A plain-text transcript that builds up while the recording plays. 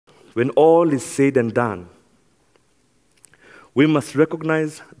when all is said and done, we must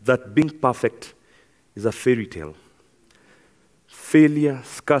recognize that being perfect is a fairy tale. Failure,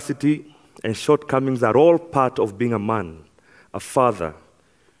 scarcity, and shortcomings are all part of being a man, a father,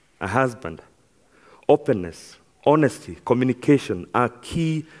 a husband. Openness, honesty, communication are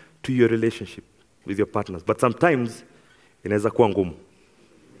key to your relationship with your partners. But sometimes, inaweza kuwa ngumu.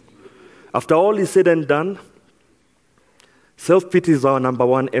 After all is said and done, self-pity is our number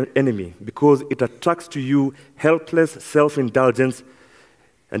one enemy because it attracts to you helpless self-indulgence.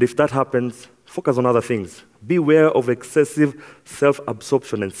 And if that happens, focus on other things. Beware of excessive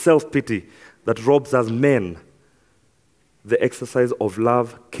self-absorption and self-pity that robs us men the exercise of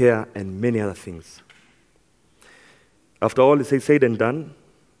love, care, and many other things. After all is said and done,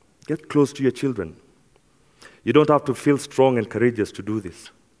 get close to your children. You don't have to feel strong and courageous to do this.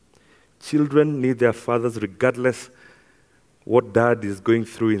 Children need their fathers regardless what dad is going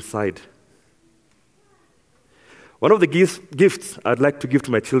through inside. One of the gifts I'd like to give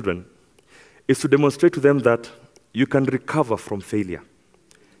to my children is to demonstrate to them that you can recover from failure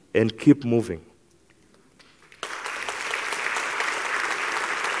and keep moving.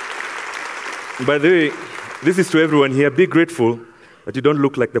 By the way, this is to everyone here. Be grateful that you don't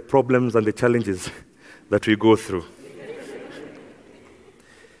look like the problems and the challenges that we go through.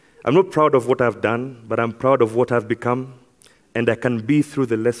 I'm not proud of what I've done, but I'm proud of what I've become, and I can be through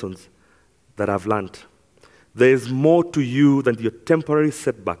the lessons that I've learned. There is more to you than your temporary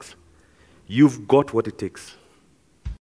setbacks. You've got what it takes.